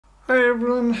Hey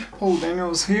everyone, Paul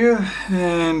Daniels here,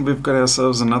 and we've got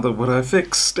ourselves another What I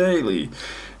Fix Daily.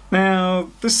 Now,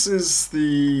 this is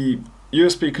the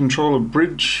USB controller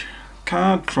bridge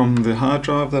card from the hard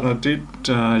drive that I did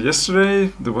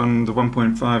yesterday, the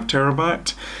 1.5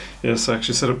 terabyte. Yes, I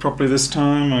actually said it properly this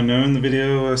time. I know in the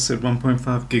video I said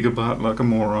 1.5 gigabyte like a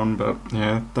moron, but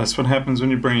yeah, that's what happens when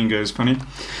your brain goes funny.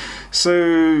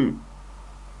 So,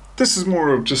 this is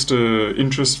more of just a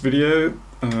interest video.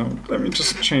 Let me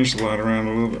just change the light around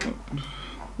a little bit.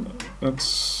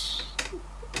 That's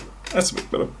a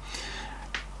bit better.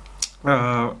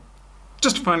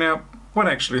 Just to find out what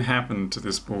actually happened to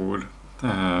this board.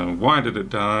 Why did it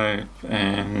die?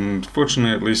 And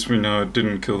fortunately, at least we know it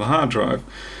didn't kill the hard drive.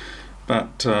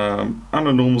 But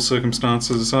under normal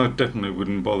circumstances, I definitely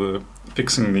wouldn't bother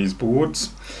fixing these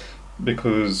boards,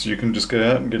 because you can just go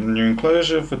out and get a new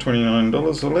enclosure for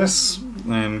 $29 or less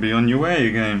and be on your way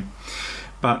again.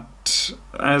 But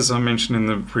as I mentioned in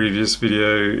the previous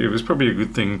video, it was probably a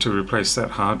good thing to replace that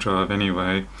hard drive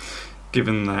anyway,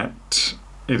 given that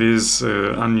it is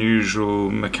an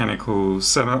unusual mechanical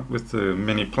setup with the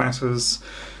many platters,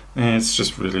 and it's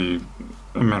just really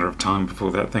a matter of time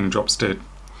before that thing drops dead.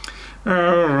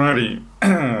 Alrighty,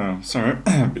 sorry,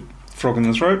 a bit frog in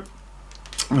the throat.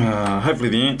 Hopefully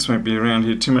the ants won't be around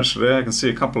here too much today. I can see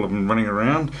a couple of them running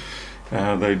around.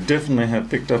 They definitely have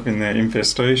picked up in their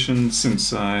infestation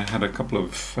since I had a couple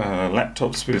of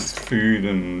laptops with food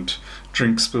and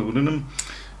drinks spilled in them.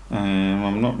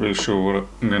 I'm not really sure what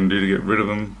I'm going to do to get rid of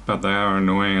them, but they are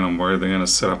annoying, and I'm worried they're going to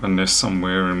set up a nest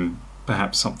somewhere and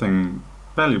perhaps something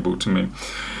valuable to me.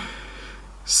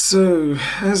 So,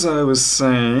 as I was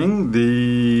saying,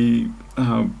 the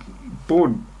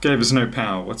board gave us no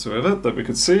power whatsoever that we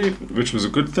could see, which was a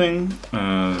good thing,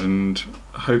 and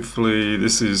hopefully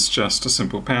this is just a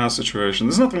simple power situation.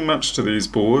 There's nothing much to these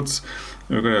boards.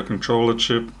 We've got our controller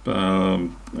chip.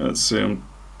 Let's see, I'm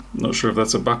not sure if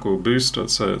that's a buck or a boost.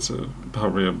 I'd say it's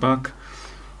probably a buck.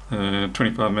 25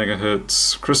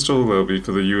 megahertz crystal, that'll be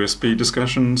for the USB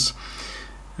discussions.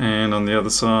 And on the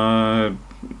other side,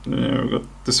 we've got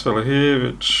this fella here,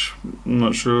 which I'm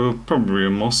not sure, probably a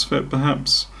MOSFET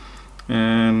perhaps.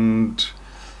 And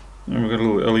we've got a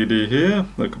little LED here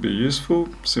that could be useful.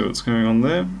 See what's going on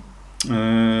there.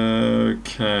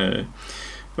 Okay.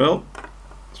 Well, I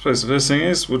suppose the first thing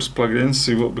is we'll just plug it in,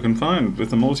 see what we can find with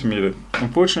the multimeter.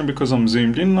 Unfortunately, because I'm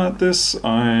zoomed in like this,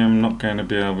 I am not going to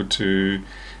be able to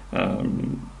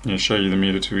show you the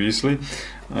meter too easily.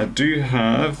 I do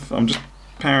have, I'm just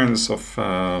powering this off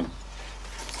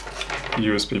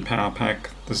USB power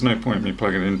pack. There's no point in me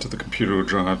plugging it into the computer or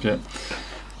drive yet.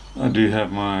 I do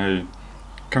have my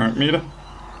current meter.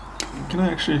 Can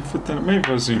I actually fit that? Maybe if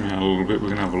I zoom out a little bit, we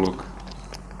can have a look.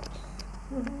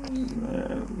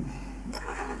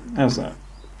 How's that?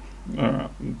 Alright,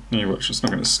 you watch, it's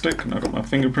not going to stick, and I've got my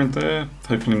fingerprint there.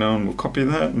 Hopefully no one will copy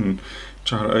that and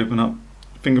try to open up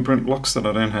fingerprint blocks that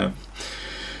I don't have.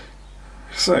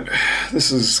 So, this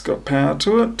has got power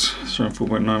to it, showing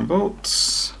 4.9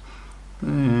 volts.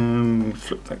 And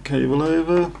flip that cable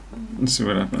over and see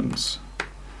what happens.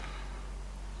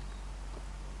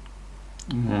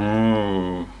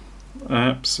 Oh,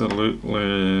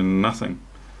 absolutely nothing.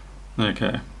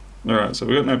 Okay, alright, so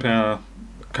we've got no power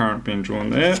current being drawn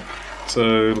there.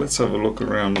 So let's have a look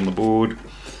around on the board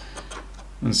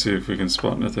and see if we can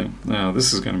spot anything. Now,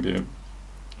 this is going to be a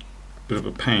bit of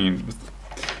a pain.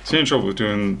 The only trouble with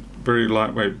doing very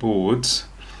lightweight boards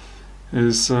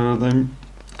is they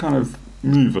kind of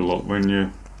move a lot when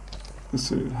you... Let's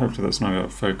see, hopefully that's not out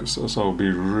of focus, or so I'll be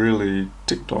really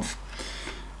ticked off.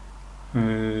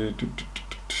 Let's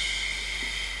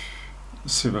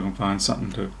see if I can find something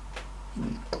to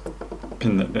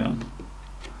pin that down.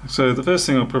 So the first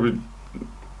thing I'll probably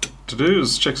do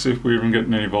is check see if we're even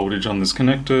getting any voltage on this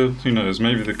connector. Who knows,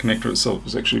 maybe the connector itself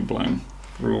is actually blown.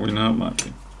 For all we know, it might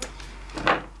be.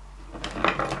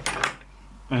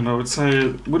 And I would say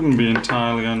it wouldn't be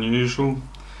entirely unusual.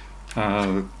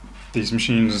 These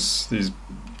machines, these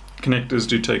connectors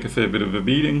do take a fair bit of a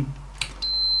beating.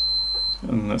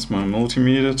 And that's my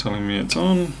multimeter telling me it's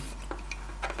on.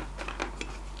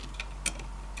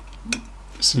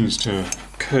 It seems to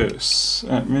curse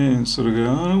at me and sort of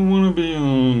go, I don't want to be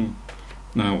on.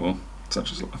 No, well,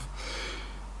 such is life.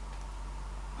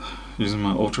 Using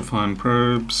my ultrafine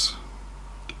probes.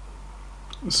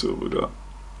 Let's see what we got.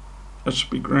 That should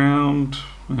be ground,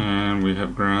 and we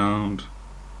have ground.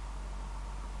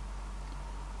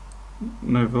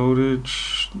 No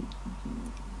voltage.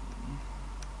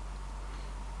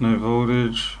 No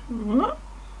voltage. What?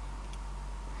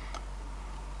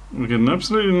 We're getting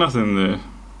absolutely nothing there.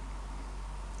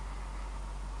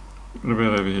 What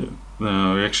about over here?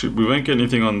 Now actually we won't get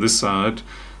anything on this side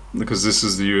because this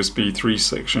is the USB 3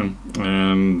 section,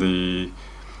 and the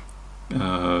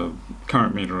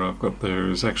current meter I've got there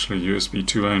is actually USB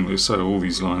 2 only, so all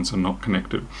these lines are not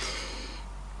connected.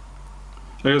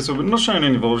 Okay, so we're not showing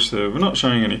any voltage there, we're not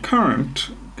showing any current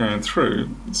going through,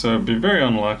 so it'd be very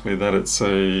unlikely that it's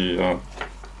a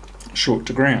short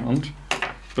to ground,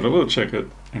 but I will check it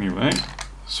anyway.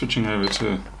 Switching over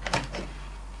to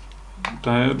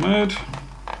diode mode.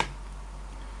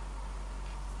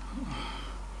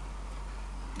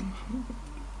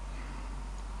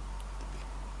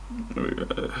 There we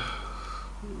go.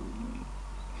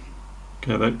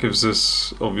 Okay, that gives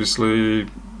us obviously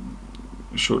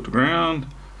short to ground.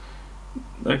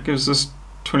 That gives us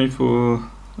 24,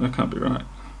 that can't be right.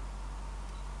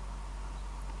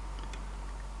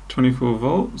 24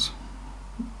 volts,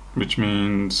 which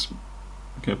means,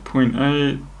 okay,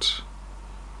 0.8,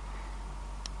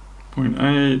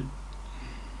 0.8,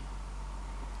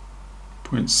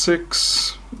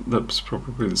 0.6, that's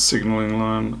probably the signaling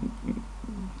line.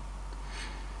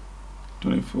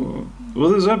 24. Well,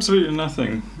 there's absolutely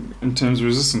nothing in terms of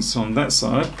resistance on that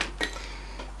side.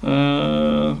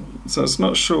 So it's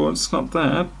not short, it's not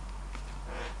that.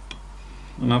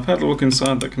 And I've had a look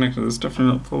inside that connector, there's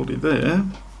definitely not faulty there.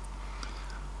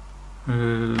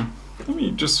 Let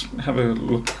me just have a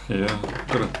look here.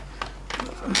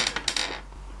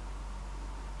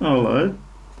 Hello.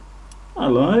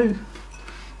 Hello.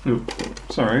 Oh,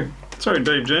 sorry. Sorry,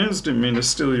 Dave Jones, didn't mean to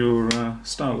steal your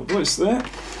style of voice there.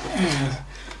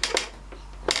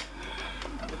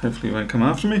 Hopefully you won't come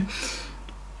after me.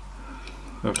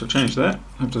 I have to change that.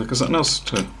 I have to think of something else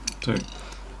to do.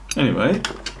 Anyway,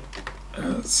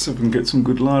 let's see if we can get some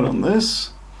good light on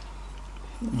this.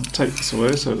 I'll take this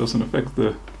away so it doesn't affect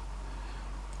the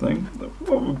thing.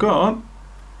 What we've got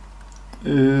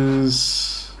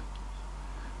is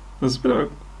there's a bit of a,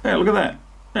 hey, look at that.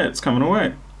 Yeah, it's coming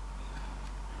away.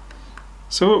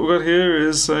 So what we've got here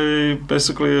is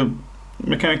basically a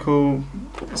mechanical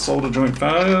solder joint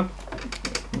failure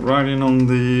right in on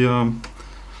the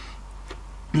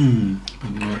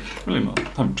really not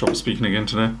having trouble speaking again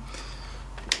today.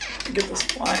 Get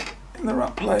this light in the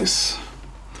right place.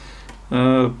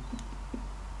 The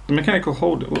mechanical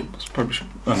holder, oops, probably should,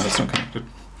 oh no, it's not connected.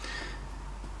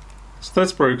 So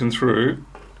that's broken through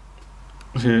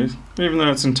here, even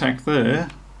though it's intact there,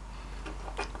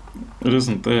 it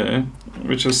isn't there,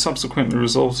 which has subsequently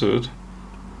resulted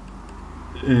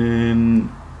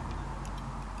in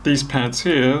these pads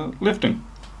here lifting.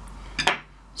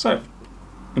 So,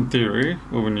 in theory,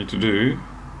 all we need to do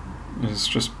is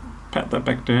just pat that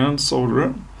back down, solder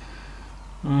it.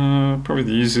 Probably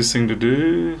the easiest thing to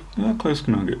do. How close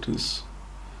can I get to this?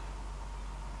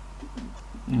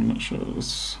 I'm not sure.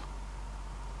 It's,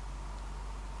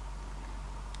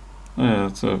 yeah,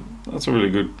 that's a really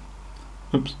good.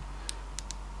 Oops.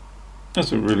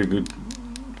 That's a really good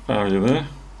failure there.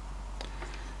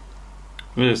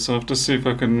 Yeah, so I have to see if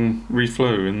I can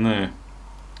reflow in there.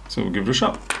 So we'll give it a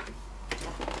shot.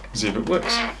 See if it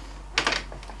works.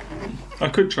 I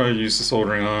could try to use the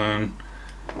soldering iron,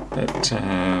 but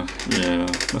yeah,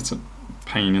 that's a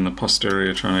pain in the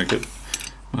posterior trying to get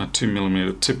my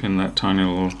 2mm tip in that tiny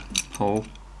little hole,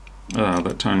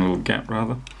 that tiny little gap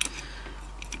rather.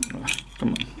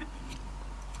 Come on.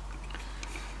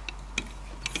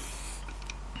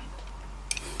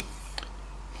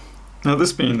 Now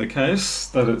this being the case,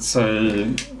 that it's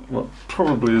a, what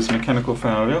probably is mechanical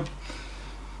failure,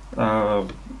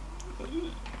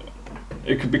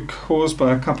 it could be caused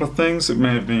by a couple of things. It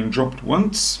may have been dropped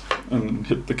once and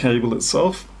hit the cable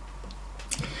itself.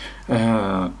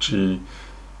 Gee,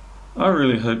 I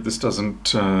really hope this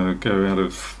doesn't go out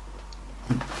of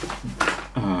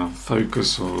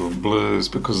focus or blurs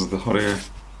because of the hot air.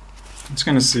 I'm just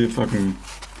going to see if I can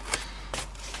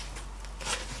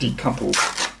decouple.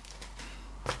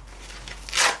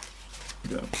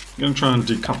 Yeah, I'm going to try and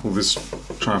decouple this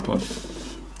tripod.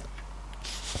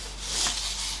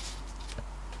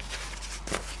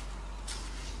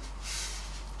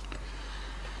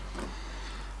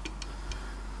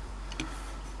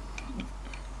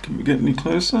 Can we get any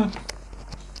closer?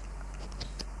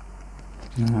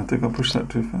 No, I think I'll push that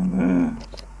too far there.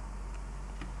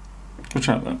 We'll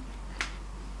try that.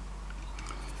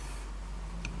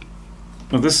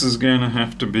 Now this is going to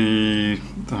have to be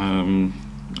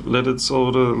leaded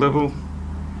solder level.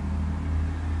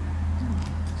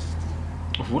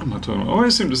 What am I talking about? I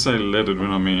always seem to say leaded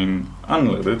when I mean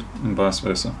unleaded, and vice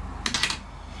versa.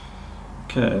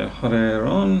 Okay, hot air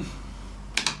on.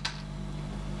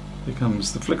 Here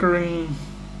comes the flickering.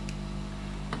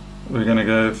 We're going to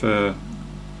go for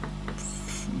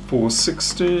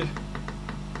 460.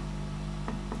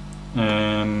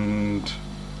 and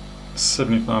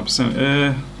 75%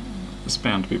 air. There's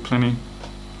bound to be plenty.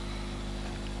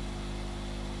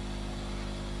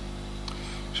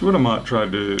 So what I might try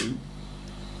to do,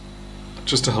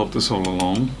 just to help this all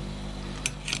along,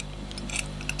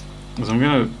 is I'm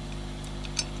going to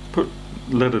put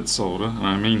leaded solder, and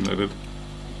I mean leaded,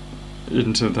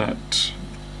 into that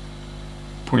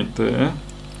point there.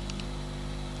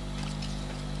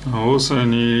 I also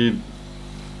need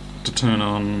to turn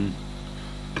on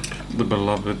the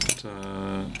beloved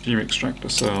fume extractor,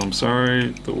 so I'm sorry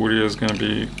the audio is going to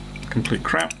be complete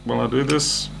crap while I do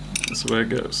this. That's the way it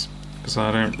goes, because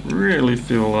I don't really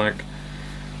feel like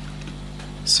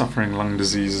suffering lung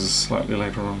diseases slightly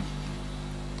later on.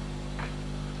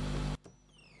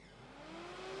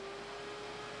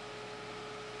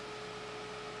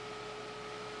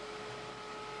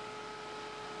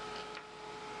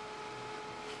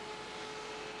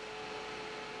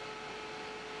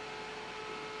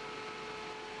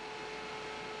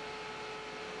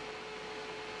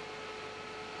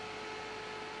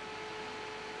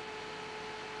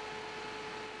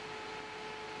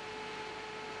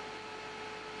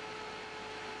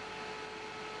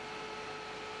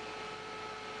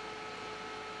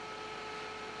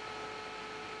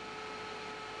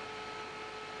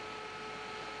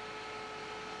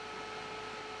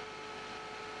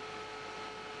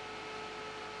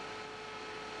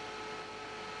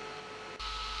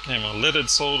 Okay, my leaded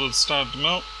solder started to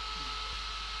melt.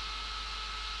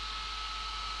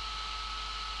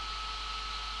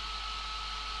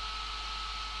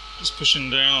 Just pushing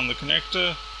down on the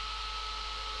connector.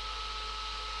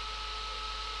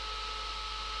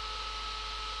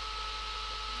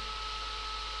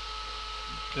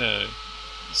 Okay,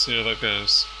 let's see how that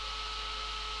goes.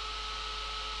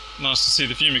 Nice to see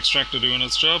the fume extractor doing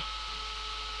its job.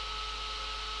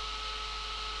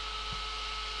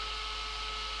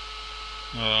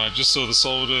 I just saw the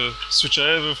solder switch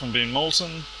over from being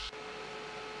molten.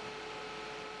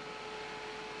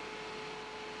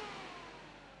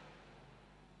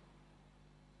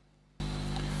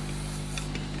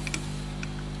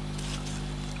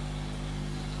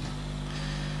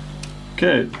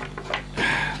 Okay,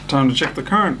 time to check the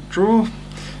current draw.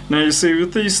 Now you see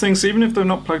with these things, even if they're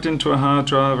not plugged into a hard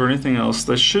drive or anything else,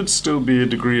 there should still be a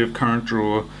degree of current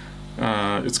draw.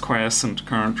 It's quiescent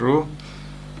current draw.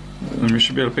 And we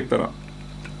should be able to pick that up.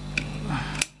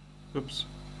 Oops.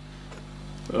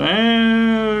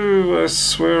 Oh, I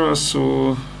swear I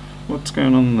saw... What's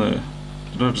going on there?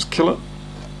 Did I just kill it?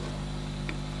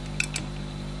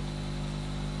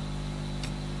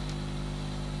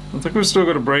 I think we've still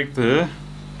got a break there.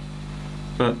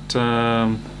 But,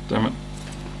 damn it.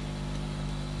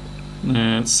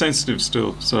 Yeah, it's sensitive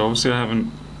still, so obviously I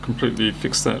haven't completely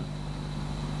fixed that.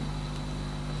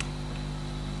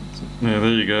 Yeah,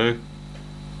 there you go.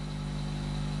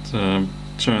 It's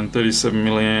showing 37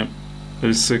 milliamp,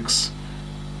 36.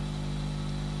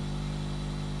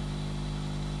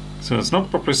 So it's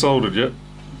not properly soldered yet.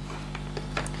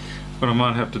 What I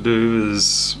might have to do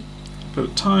is put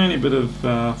a tiny bit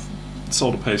of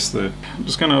solder paste there. I'm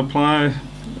just going to apply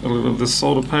a little of this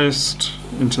solder paste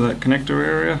into that connector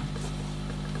area.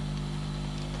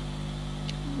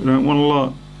 We don't want a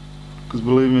lot, because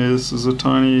believe me, this is a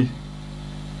tiny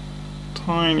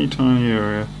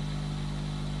area.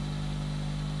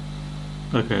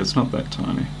 Okay, it's not that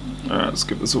tiny. Alright, let's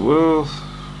give this a whirl.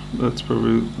 That's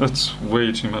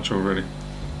way too much already.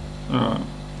 Alright.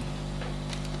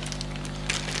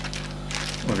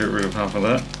 I'll get rid of half of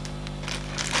that.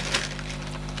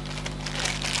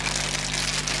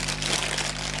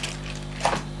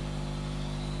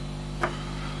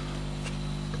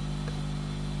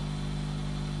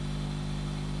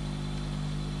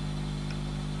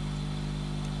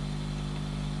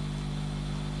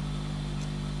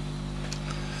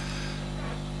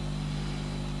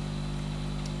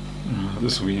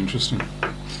 This will be interesting.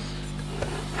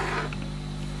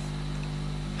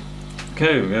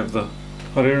 Okay, we have the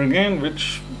hot air again,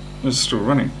 which is still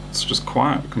running. It's just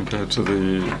quiet compared to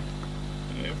the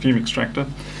fume extractor.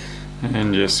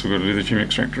 And yes, we've got to do the fume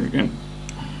extractor again.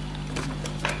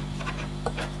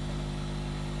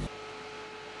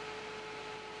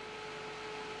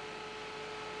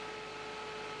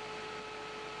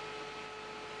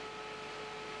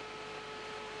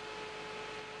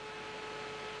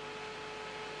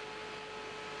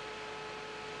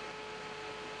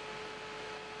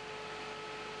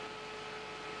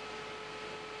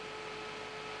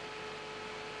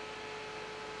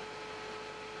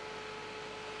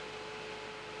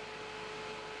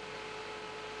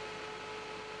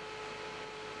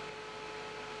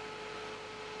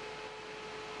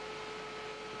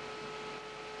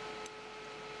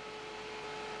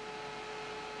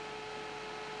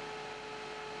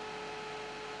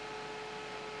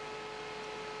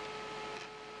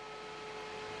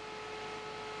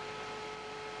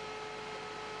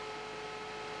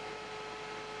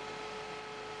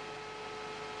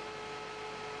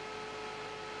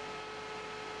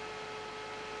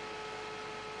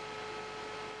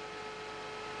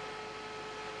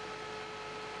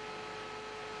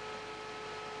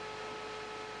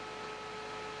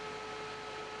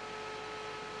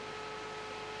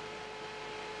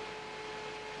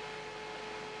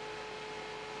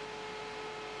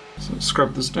 So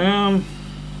scrub this down.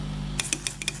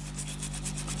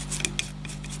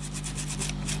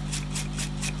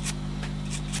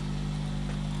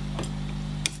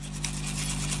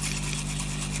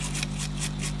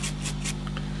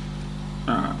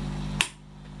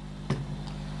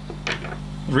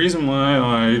 The reason why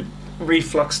I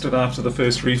refluxed it after the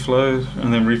first reflow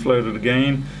and then reflowed it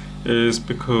again is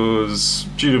because,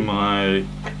 due to my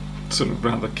sort of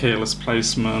rather careless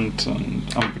placement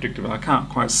and unpredictable, I can't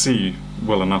quite see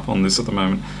well enough on this at the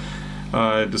moment,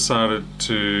 I decided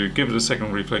to give it a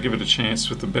second reflow, give it a chance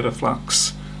with the better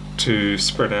flux to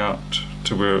spread out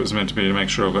to where it was meant to be, to make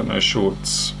sure I've got no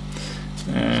shorts.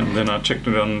 And then I checked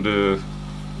it under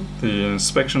the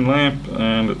inspection lamp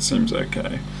and it seems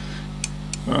okay.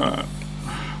 Alright,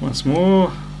 once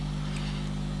more.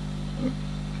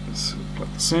 Let's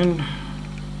plug this in.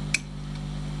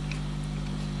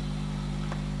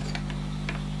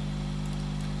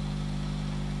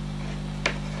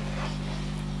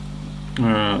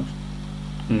 Alright,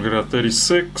 we've got our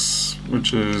 36,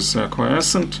 which is our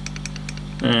quiescent,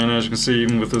 and as you can see,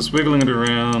 even with us wiggling it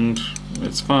around,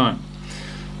 it's fine.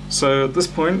 So at this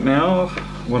point now,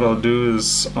 what I'll do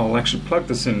is I'll actually plug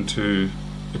this into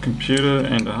a computer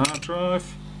and a hard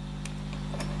drive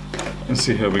and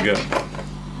see how we go.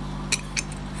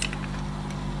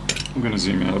 I'm going to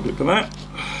zoom out a bit for that.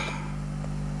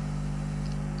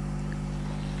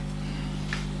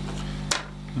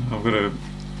 I've got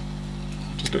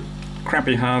just a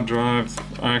crappy hard drive.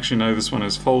 I actually know this one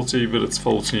is faulty, but it's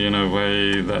faulty in a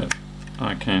way that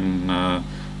I can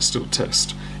still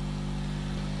test.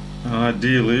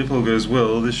 Ideally, if all goes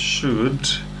well, this should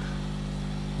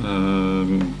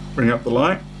bring up the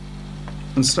light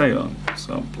and stay on.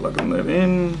 So I'm plugging that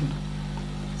in.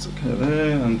 It's okay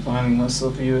there. I'm finding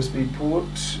myself a USB port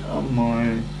on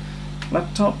my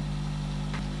laptop.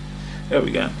 There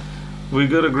we go. We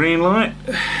got a green light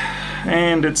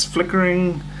and it's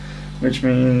flickering, which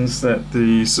means that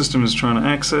the system is trying to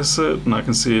access it, and I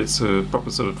can see it's a proper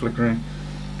sort of flickering.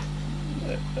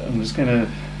 I'm just going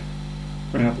to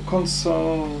bring up the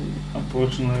console.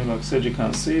 Unfortunately, like I said, you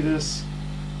can't see this.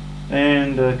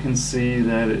 And I can see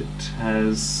that it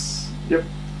has, yep,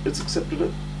 it's accepted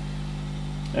it.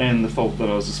 And the fault that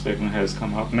I was suspecting has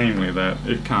come up, namely that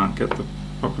it can't get the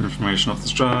proper information off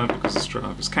this drive because this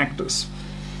drive is cactus.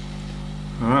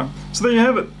 Alright, so there you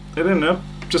have it. It ended up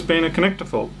just being a connector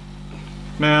fault.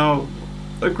 Now,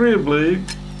 agreeably,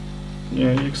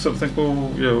 you can sort of think,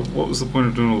 well, what was the point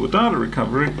of doing all the data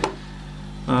recovery?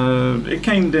 It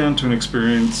came down to an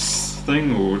experience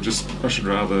thing, or just, I should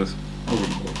rather, I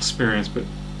wouldn't call it experience, but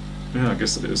yeah, I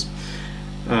guess it is.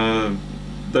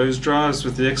 Those drives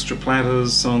with the extra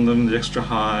platters on them, the extra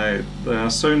height, they are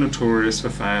so notorious for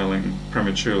failing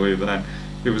prematurely that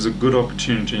it was a good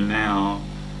opportunity now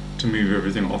to move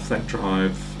everything off that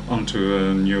drive onto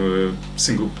a newer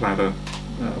single platter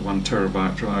 1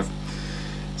 terabyte drive.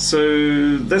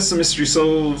 So that's the mystery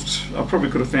solved. I probably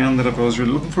could have found that if I was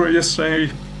really looking for it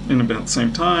yesterday in about the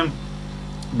same time.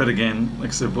 But again, like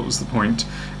I said, what was the point?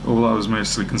 All I was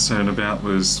mostly concerned about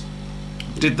was,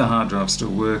 did the hard drive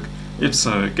still work? If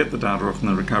so, get the data off in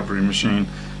the recovery machine.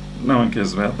 No one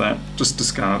cares about that, just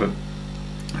discard it.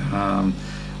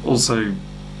 Also,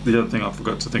 the other thing I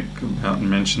forgot to think about and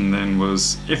mention then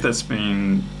was, if that's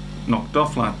been knocked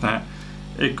off like that,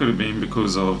 it could have been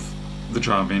because of the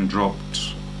drive being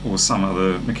dropped or some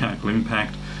other mechanical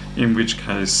impact, in which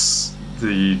case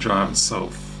the drive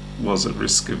itself was at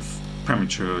risk of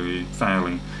prematurely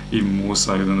failing, even more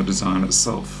so than the design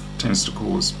itself tends to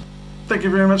cause. Thank you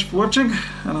very much for watching,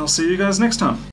 and I'll see you guys next time.